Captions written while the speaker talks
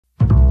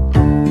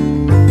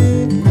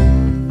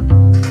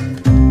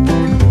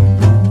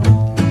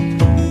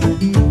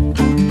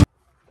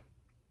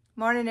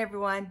morning,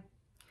 everyone.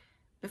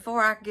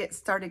 Before I get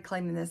started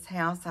cleaning this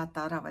house, I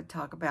thought I would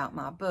talk about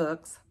my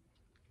books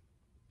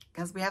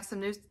because we have some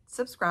new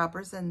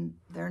subscribers and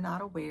they're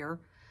not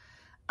aware,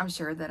 I'm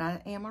sure, that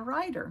I am a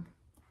writer.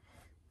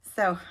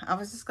 So I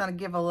was just going to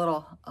give a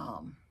little,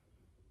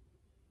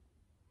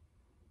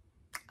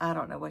 I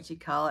don't know what you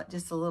call it,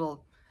 just a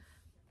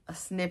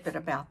snippet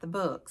about the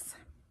books.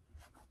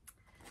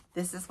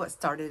 This is what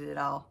started it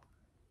all.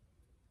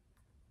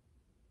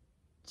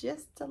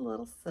 Just a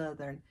little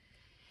Southern.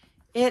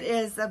 It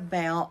is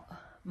about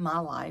my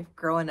life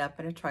growing up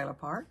in a trailer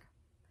park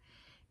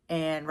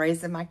and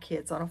raising my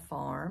kids on a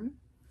farm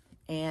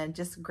and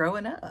just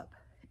growing up.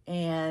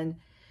 And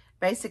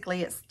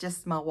basically it's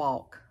just my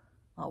walk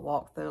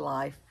through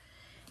life.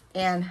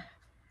 And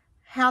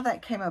how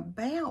that came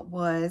about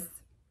was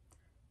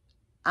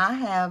I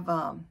have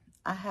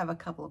a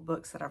couple of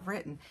books that I've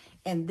written,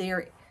 and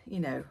they're,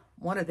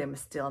 one of them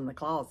is still in the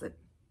closet.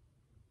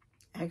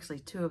 Actually,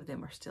 two of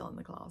them are still in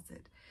the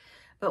closet.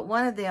 But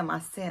one of them I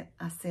sent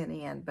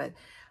in, but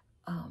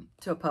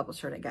to a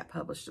publisher, and it got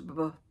published.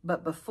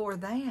 But before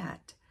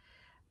that,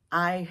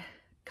 I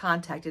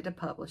contacted a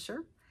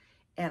publisher,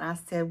 and I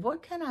said,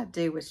 what can I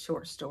do with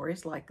short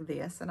stories like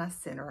this? And I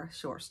sent her a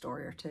short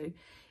story or two.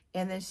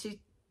 And then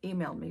she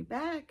emailed me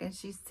back, and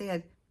she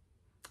said,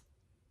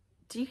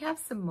 do you have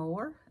some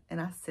more?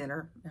 And I sent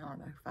her, I don't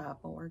know, 5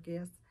 more, I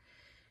guess.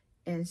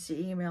 And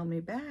she emailed me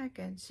back,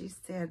 and she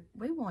said,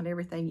 we want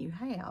everything you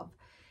have.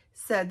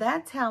 So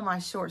that's how my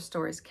short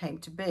stories came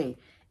to be.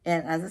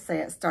 And as I say,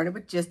 it started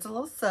with Just a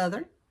Little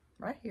Southern,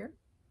 right here.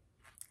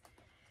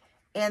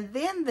 And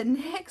then the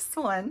next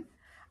one,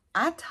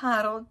 I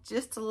titled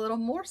Just a Little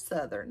More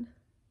Southern.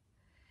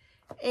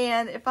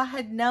 And if I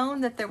had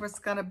known that there was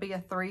going to be a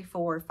 3,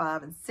 4,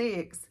 5, and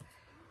 6,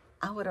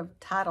 I would have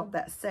titled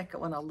that second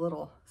one a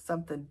little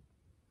something,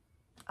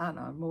 I don't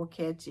know, more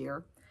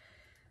catchier.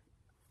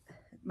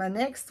 My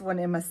next one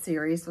in my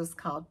series was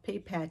called Pea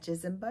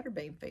Patches and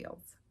Butterbean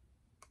Fields.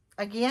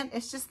 Again,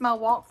 it's just my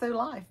walk through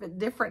life at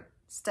different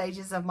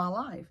stages of my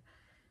life.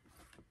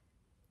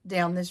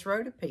 Down this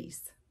road a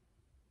piece.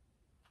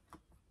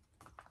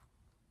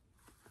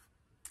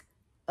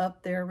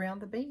 Up there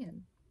around the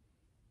bend.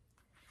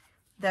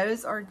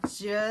 Those are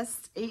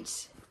just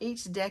each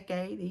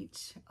decade,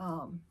 each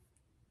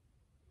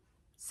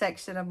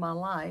section of my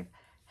life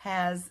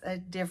has a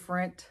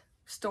different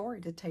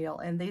story to tell,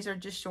 and these are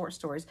just short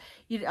stories.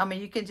 You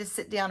can just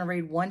sit down and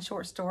read one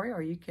short story,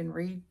 or you can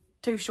read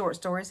 2 short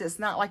stories. It's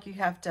not like you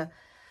have to,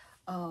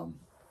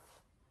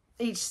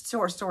 each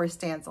short story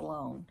stands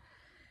alone.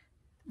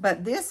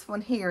 But this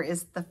one here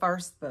is the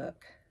first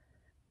book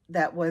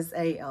that was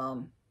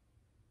that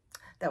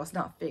was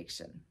not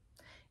fiction.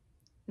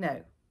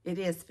 No, it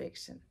is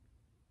fiction.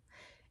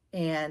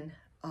 And,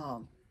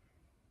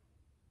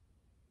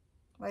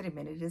 wait a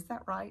minute, is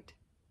that right?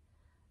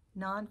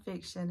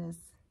 Nonfiction is,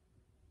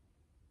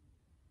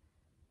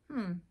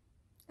 am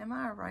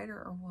I a writer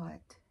or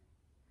what?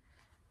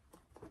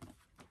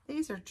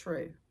 These are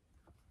true.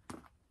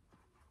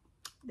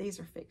 These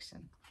are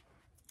fiction.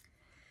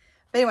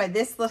 But anyway,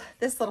 this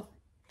little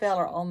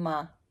fella on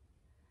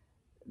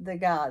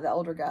the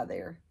older guy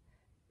there,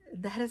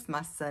 that is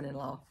my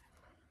son-in-law.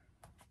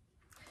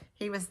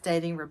 He was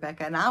dating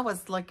Rebecca, and I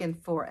was looking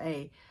for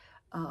a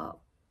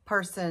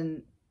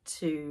person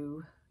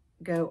to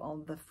go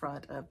on the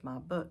front of my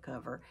book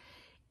cover.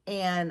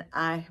 And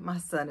my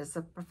son is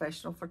a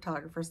professional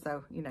photographer,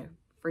 so,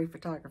 free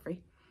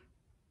photography.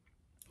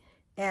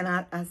 And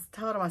I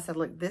told him, I said,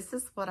 look, this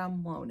is what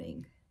I'm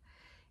wanting.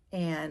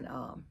 And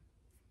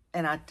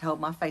I told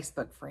my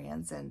Facebook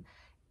friends, and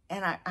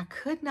I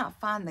could not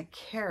find the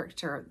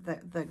character,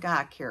 the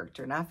guy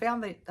character. And I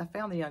found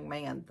the young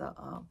man,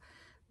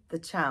 the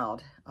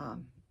child,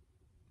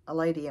 a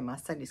lady in my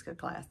Sunday school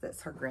class,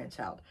 that's her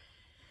grandchild.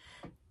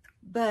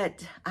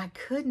 But I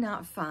could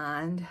not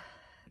find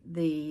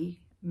the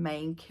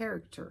main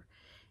character.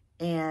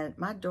 And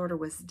my daughter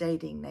was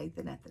dating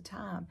Nathan at the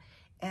time.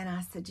 And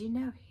I said,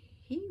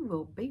 he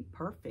will be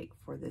perfect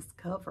for this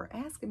cover.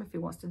 Ask him if he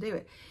wants to do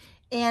it.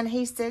 And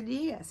he said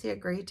yes. He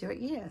agreed to it,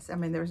 yes.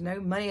 There's no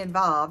money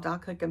involved. I'll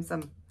cook him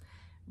some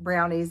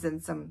brownies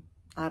and some,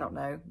 I don't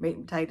know, meat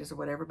and potatoes or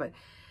whatever. But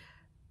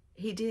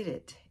he did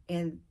it.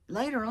 And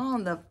later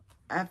on,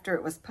 after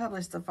it was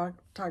published, the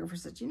photographer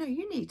said,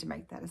 you need to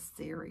make that a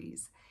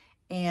series.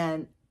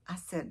 And I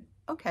said,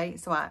 okay.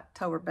 So I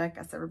told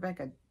Rebecca, I said,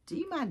 Rebecca, do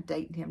you mind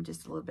dating him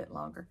just a little bit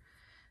longer?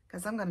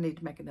 Because I'm going to need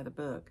to make another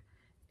book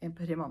and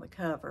put him on the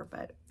cover.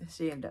 But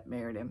she ended up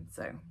marrying him,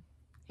 so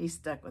he's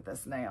stuck with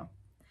us now.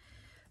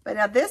 But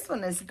now this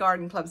one is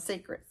Garden Club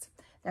Secrets.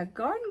 Now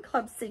Garden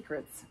Club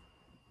Secrets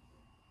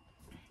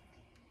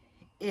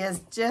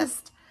is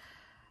just,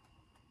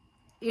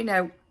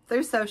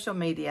 through social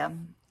media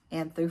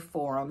and through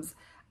forums,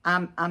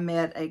 I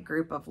met a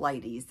group of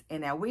ladies,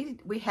 and now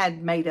we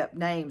had made up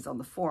names on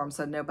the forum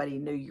so nobody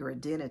knew your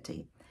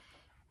identity.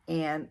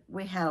 And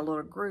we had a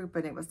little group,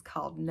 and it was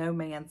called No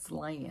Man's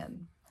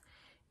Land.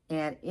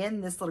 And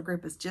in this little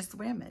group is just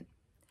women.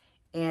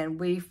 And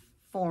we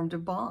formed a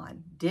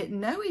bond. Didn't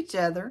know each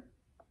other,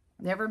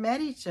 never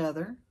met each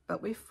other,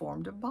 but we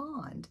formed a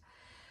bond.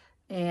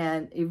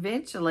 And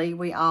eventually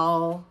we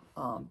all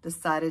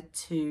decided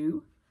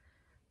to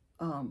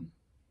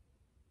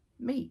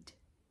meet.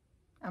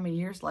 I mean,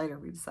 years later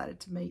we decided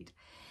to meet.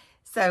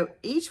 So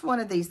each one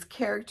of these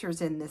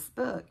characters in this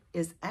book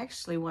is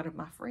actually one of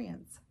my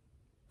friends.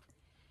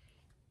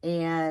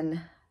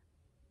 And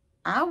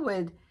I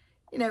would,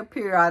 you know,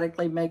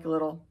 periodically make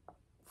little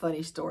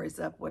funny stories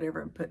up,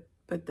 whatever, and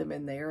put them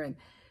in there and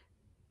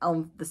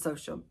on the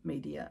social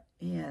media.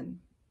 And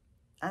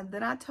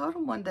then I told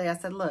him one day, I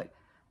said, look,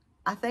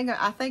 I think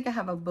I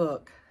have a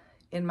book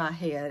in my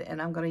head,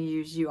 and I'm going to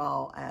use you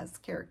all as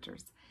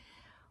characters.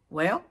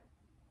 Well,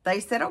 they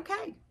said,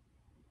 okay.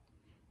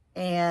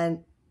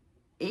 And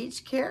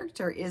each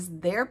character is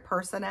their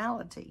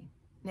personality.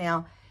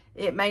 Now,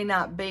 it may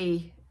not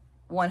be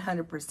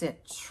 100%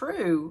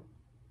 true,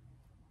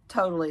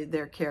 totally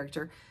their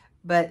character,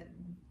 but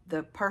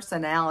the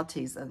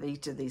personalities of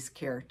each of these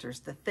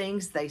characters, the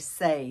things they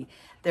say,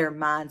 their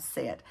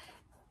mindset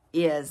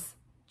is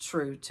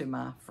true to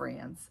my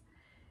friends.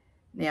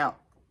 Now,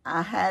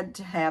 I had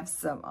to have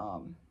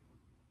some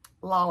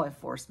law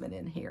enforcement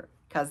in here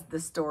because the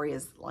story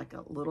is like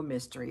a little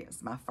mystery.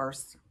 It's my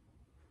first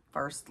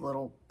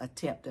little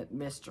attempt at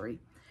mystery.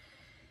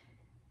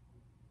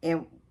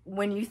 And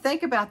when you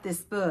think about this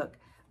book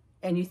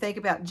and you think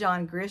about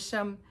John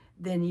Grisham,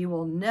 then you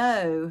will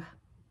know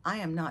I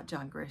am not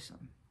John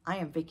Grisham. I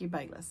am Vicki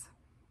Bayless.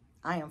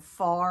 I am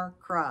far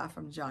cry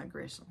from John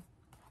Grisham.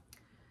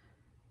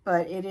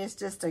 But it is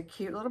just a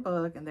cute little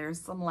book, and there's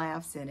some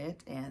laughs in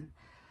it, and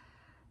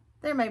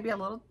there may be a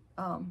little,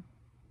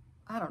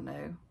 I don't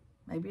know,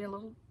 maybe a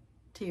little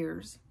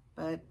tears,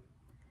 but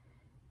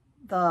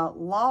the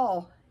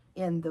law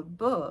in the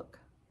book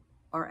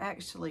are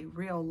actually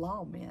real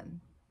lawmen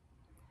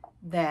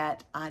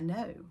that I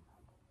know.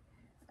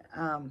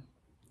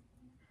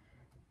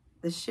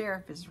 The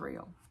sheriff is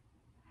real.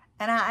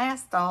 And I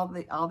asked all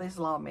these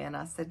lawmen,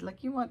 I said,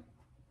 look, you want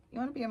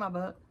to be in my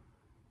book?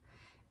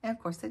 And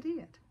of course they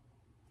did.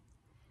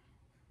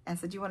 I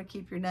said, you want to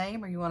keep your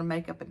name or you want to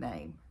make up a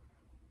name?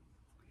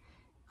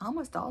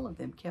 Almost all of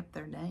them kept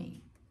their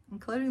name,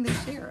 including the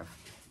sheriff.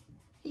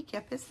 He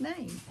kept his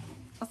name.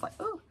 I was like,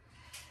 oh.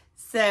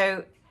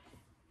 So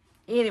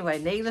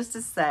anyway, needless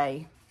to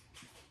say,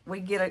 we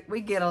get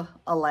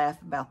a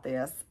laugh about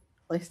this.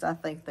 At least I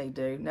think they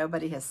do.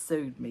 Nobody has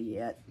sued me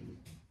yet.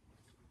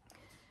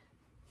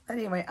 But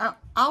anyway,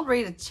 I'll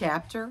read a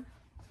chapter.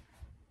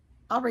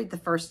 I'll read the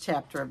first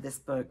chapter of this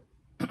book.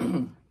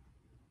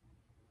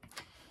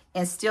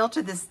 And still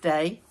to this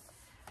day,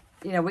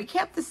 you know, we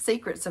kept the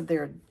secrets of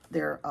their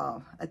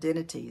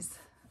identities.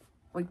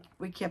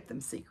 We kept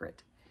them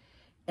secret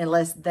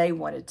unless they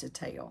wanted to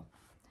tell.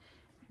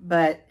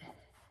 But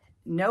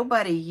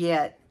nobody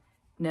yet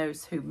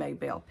knows who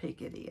Maybelle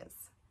Pickett is.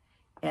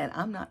 And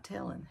I'm not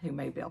telling who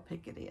Maybelle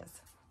Pickett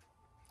is,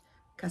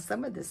 because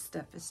some of this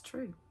stuff is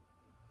true.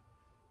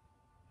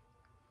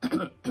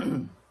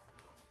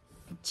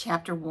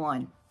 Chapter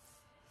 1.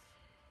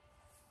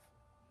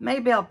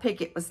 Maybelle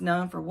Pickett was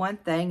known for one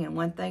thing and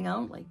one thing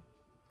only: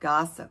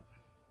 gossip.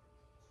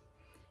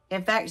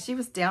 In fact, she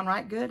was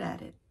downright good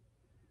at it.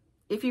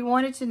 If you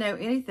wanted to know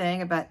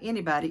anything about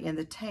anybody in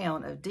the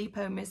town of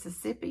Depot,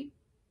 Mississippi,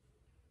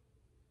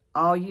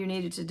 all you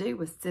needed to do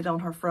was sit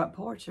on her front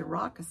porch and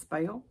rock a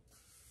spell.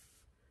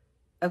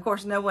 Of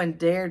course, no one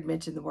dared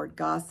mention the word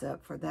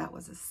gossip, for that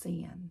was a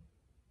sin.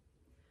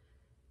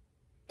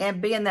 And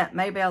being that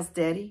Maybelle's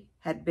daddy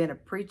had been a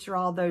preacher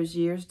all those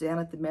years down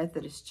at the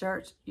Methodist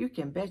church, you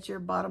can bet your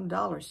bottom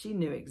dollar she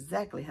knew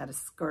exactly how to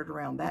skirt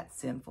around that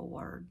sinful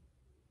word.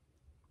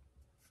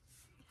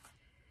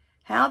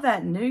 How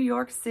that New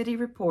York City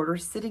reporter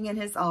sitting in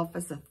his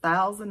office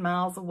 1,000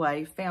 miles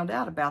away found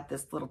out about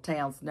this little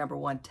town's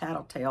 #1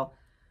 tattletale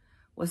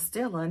was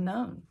still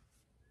unknown.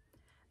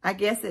 I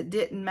guess it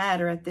didn't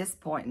matter at this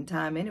point in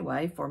time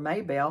anyway, for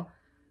Maybelle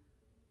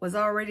was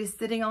already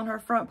sitting on her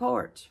front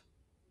porch,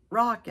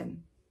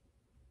 rocking,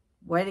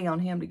 waiting on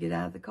him to get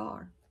out of the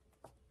car.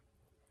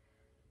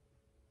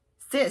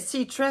 Since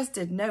she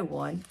trusted no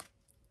one,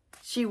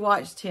 she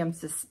watched him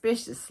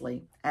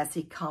suspiciously as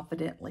he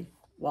confidently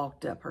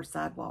walked up her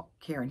sidewalk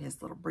carrying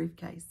his little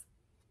briefcase.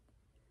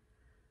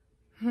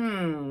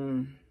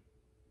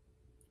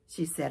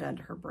 She said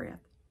under her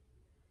breath.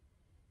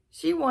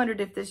 She wondered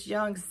if this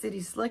young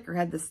city slicker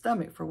had the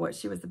stomach for what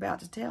she was about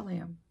to tell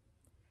him.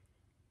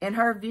 In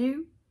her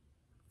view,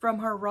 from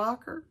her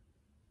rocker,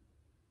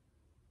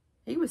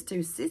 he was too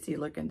sissy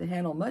looking to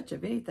handle much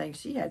of anything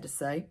she had to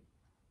say.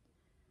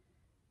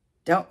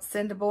 "Don't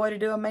send a boy to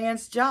do a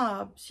man's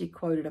job," she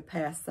quoted a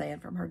past saying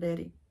from her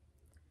daddy.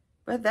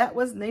 But that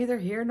was neither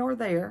here nor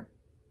there,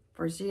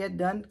 for she had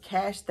done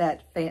cashed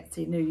that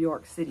fancy New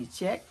York City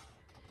check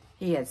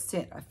he had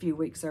sent a few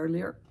weeks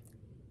earlier,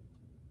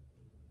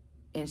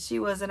 and she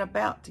wasn't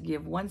about to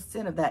give 1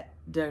 cent of that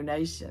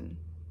donation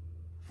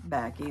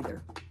back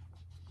either.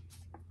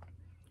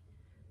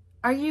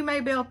 "Are you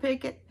Maybelle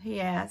Pickett?" he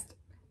asked,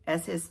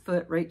 as his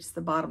foot reached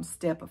the bottom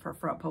step of her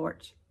front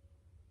porch.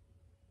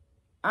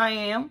 "I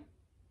am,"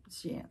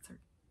 she answered.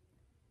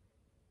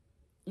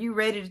 You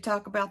ready to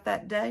talk about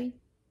that day?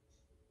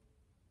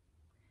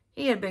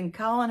 He had been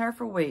calling her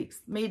for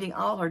weeks, meeting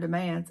all her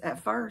demands.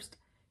 At first,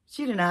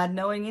 she denied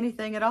knowing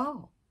anything at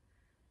all.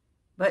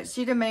 But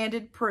she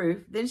demanded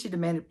proof. Then she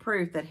demanded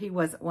proof that he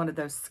wasn't one of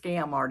those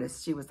scam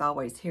artists she was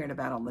always hearing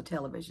about on the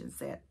television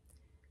set.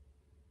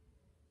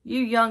 You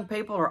young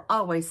people are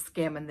always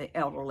scamming the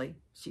elderly,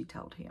 she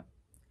told him.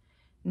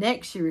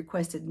 Next, she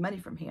requested money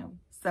from him,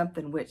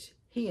 something which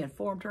he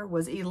informed her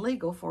was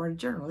illegal for a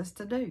journalist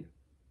to do.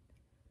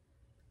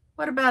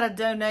 What about a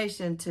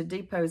donation to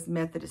Depot's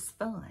Methodist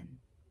Fund?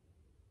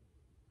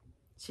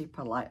 She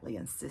politely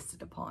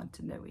insisted upon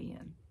to no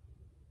end.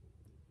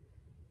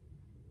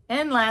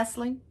 And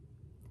lastly,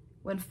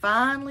 when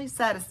finally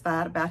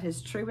satisfied about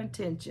his true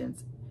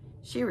intentions,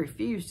 she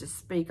refused to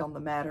speak on the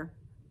matter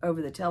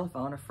over the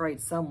telephone,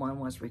 afraid someone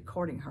was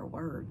recording her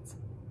words.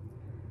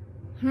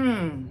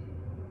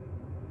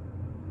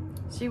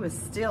 She was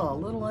still a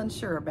little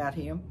unsure about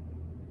him.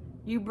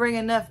 You bring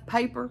enough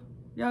paper,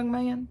 young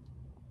man?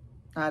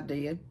 I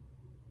did.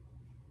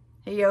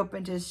 He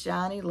opened his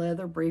shiny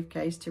leather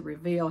briefcase to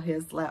reveal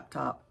his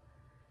laptop.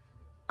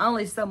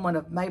 Only someone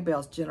of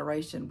Maybelle's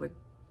generation would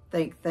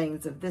think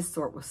things of this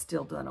sort was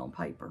still done on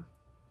paper.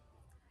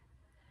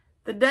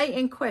 The day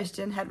in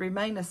question had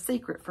remained a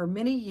secret for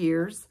many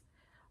years,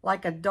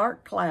 like a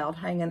dark cloud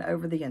hanging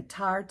over the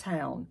entire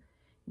town,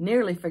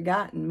 nearly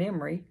forgotten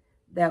memory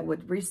that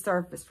would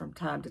resurface from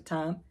time to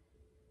time.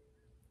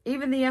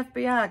 Even the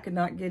FBI could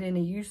not get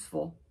any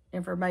useful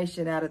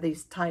information out of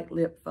these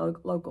tight-lipped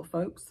local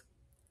folks.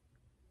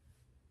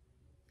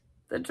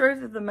 The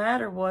truth of the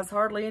matter was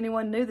hardly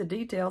anyone knew the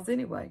details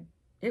anyway.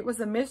 It was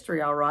a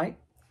mystery, all right.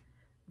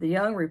 The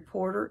young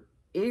reporter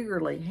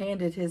eagerly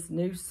handed his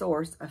new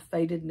source a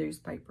faded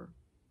newspaper.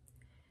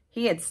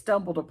 He had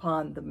stumbled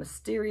upon the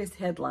mysterious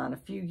headline a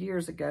few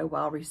years ago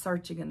while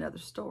researching another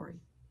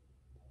story.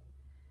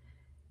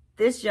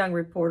 This young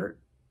reporter,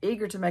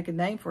 eager to make a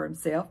name for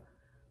himself,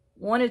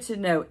 wanted to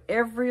know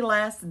every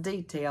last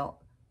detail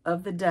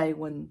of the day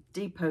when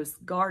Depot's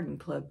garden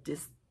club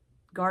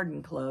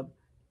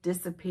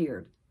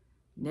disappeared,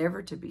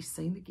 never to be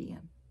seen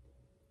again.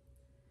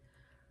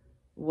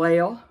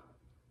 Well,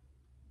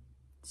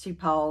 she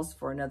paused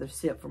for another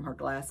sip from her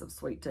glass of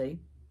sweet tea.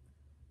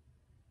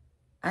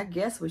 I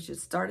guess we should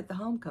start at the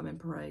homecoming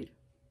parade.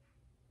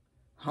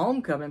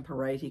 Homecoming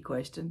parade, he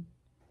questioned.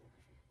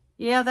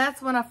 Yeah,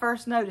 that's when I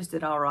first noticed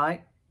it, all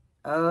right.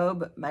 Oh,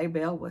 but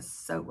Maybelle was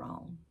so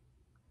wrong.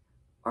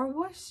 Or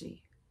was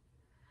she?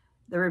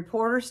 The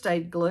reporter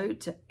stayed glued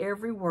to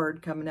every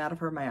word coming out of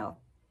her mouth.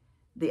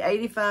 The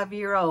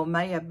 85-year-old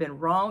may have been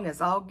wrong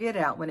as all get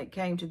out when it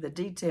came to the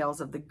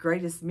details of the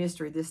greatest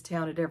mystery this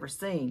town had ever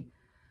seen,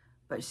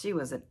 but she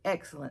was an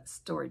excellent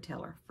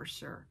storyteller for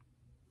sure.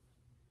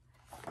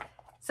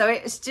 So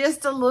it's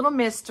just a little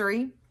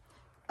mystery.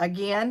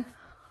 Again,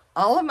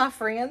 all of my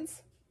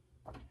friends,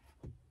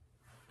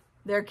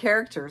 their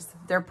characters,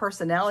 their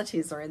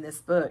personalities are in this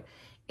book.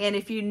 And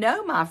if you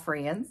know my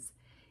friends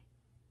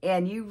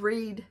and you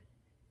read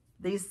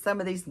some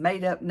of these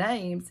made-up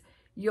names,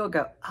 you'll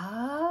go,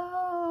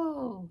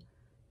 oh,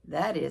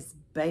 that is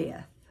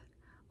Beth.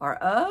 Or,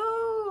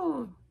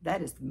 oh,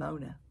 that is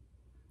Mona.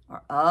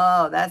 Or,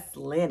 oh, that's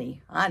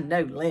Lenny. I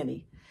know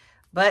Lenny.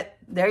 But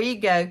there you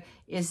go.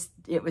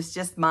 It was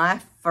just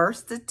my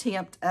first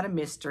attempt at a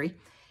mystery.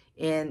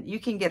 And you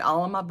can get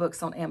all of my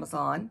books on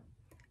Amazon.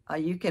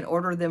 You can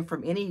order them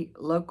from any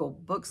local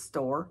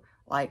bookstore,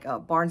 like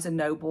Barnes &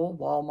 Noble,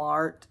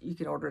 Walmart. You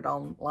can order it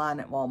online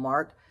at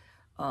Walmart,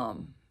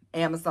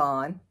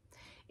 Amazon.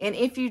 And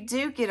if you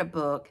do get a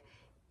book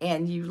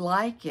and you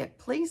like it,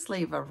 please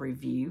leave a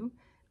review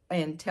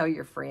and tell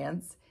your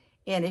friends.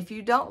 And if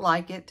you don't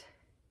like it,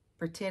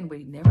 pretend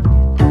we never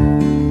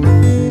met.